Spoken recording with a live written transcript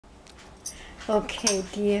Okay,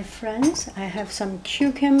 dear friends, I have some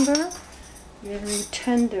cucumber, very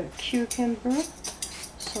tender cucumber.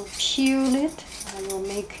 So peel it. I will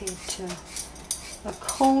make it a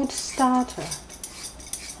cold starter.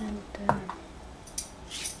 And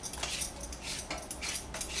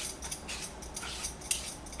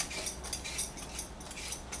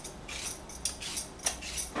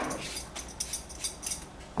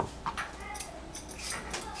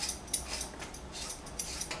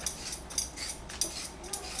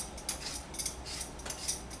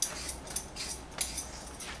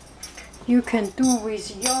you can do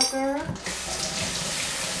with yogurt,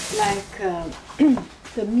 like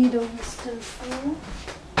the Middle Eastern food.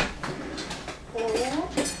 Or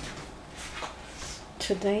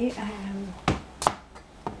today I am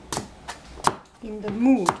in the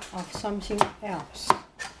mood of something else.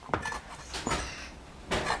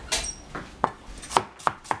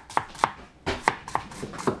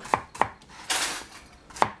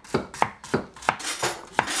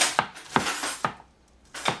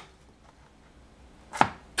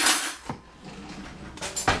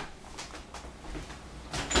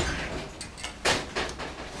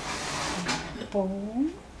 Bowl.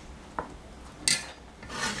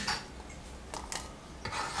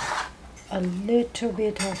 A little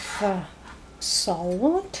bit of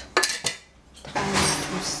salt. Time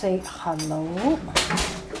to say hello.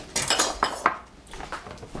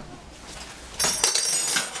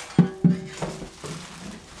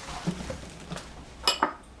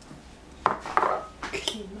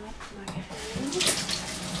 Clean up my hands.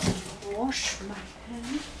 Wash my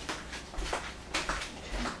hands.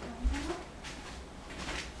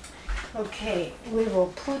 Okay, we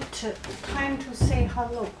will put time to say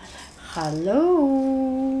hello.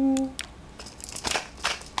 Hello.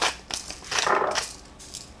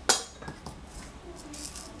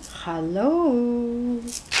 Hello.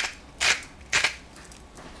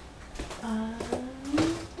 And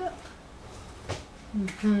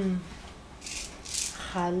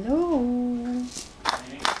hello.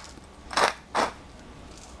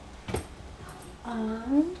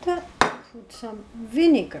 And put some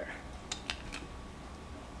vinegar.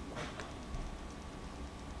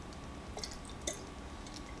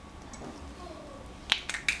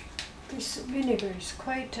 This vinegar is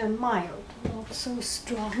quite mild, not so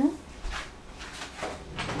strong.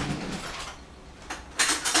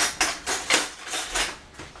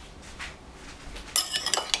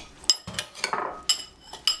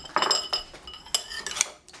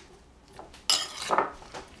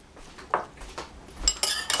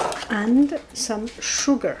 And some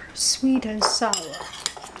sugar, sweet and sour,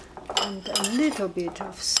 and a little bit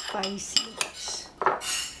of spiciness.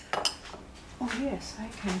 Oh yes, I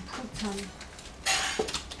can put some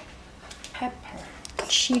pepper,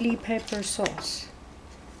 chili pepper sauce,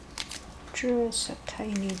 just a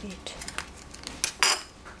tiny bit.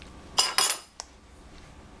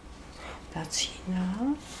 That's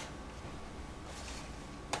enough.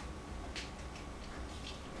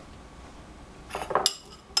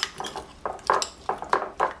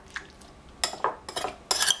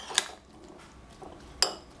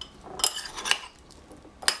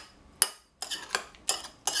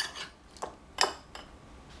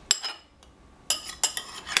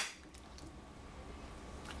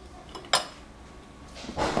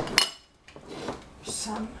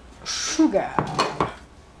 Some sugar.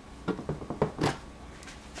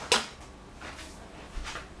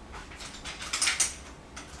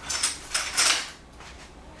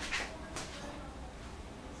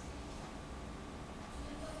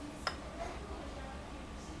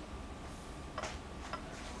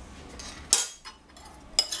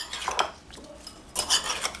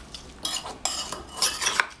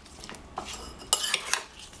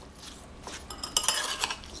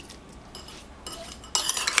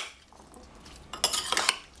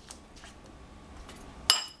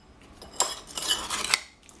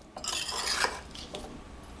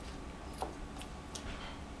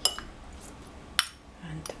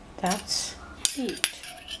 That's it.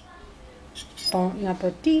 Bon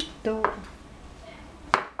appetito.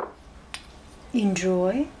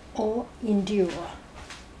 Enjoy or endure.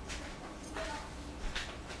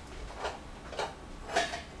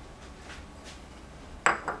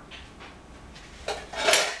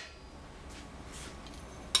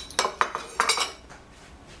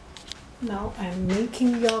 Now I'm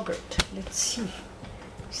making yogurt. Let's see.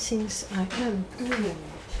 Since I am doing it.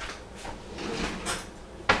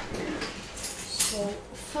 So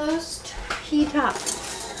first heat up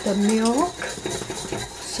the milk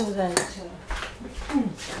so that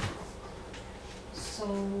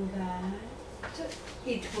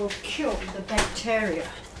it will kill the bacteria.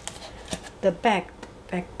 the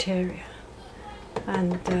bacteria,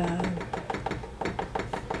 and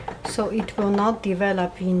so it will not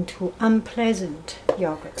develop into unpleasant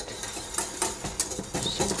yogurt.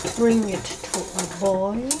 So bring it to a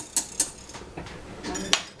boil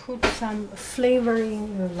and put some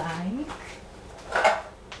flavoring you like.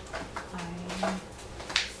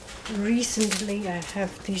 Recently I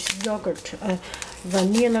have this yogurt,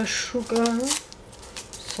 vanilla sugar,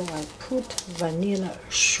 so I put vanilla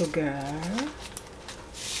sugar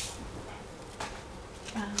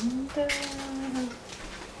and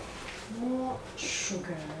more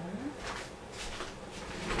sugar.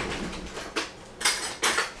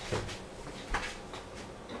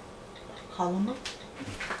 好了吗？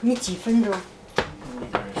你几分钟？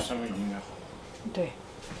稍微应该好。对。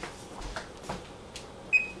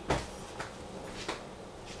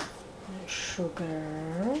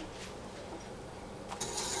Sugar.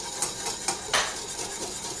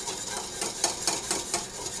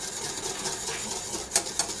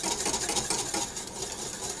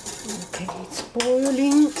 Okay, it's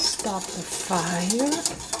boiling. Stop the fire.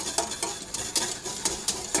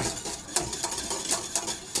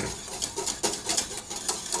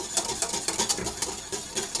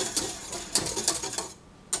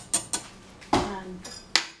 And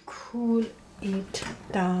cool it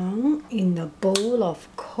down in a bowl of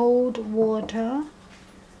cold water.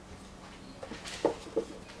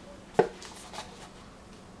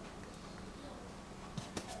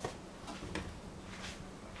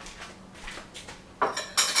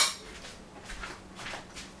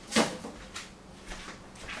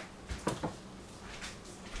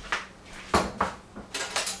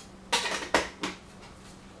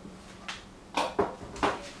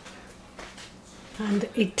 And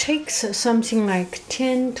it takes something like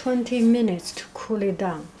 10-20 minutes to cool it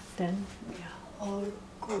down. Then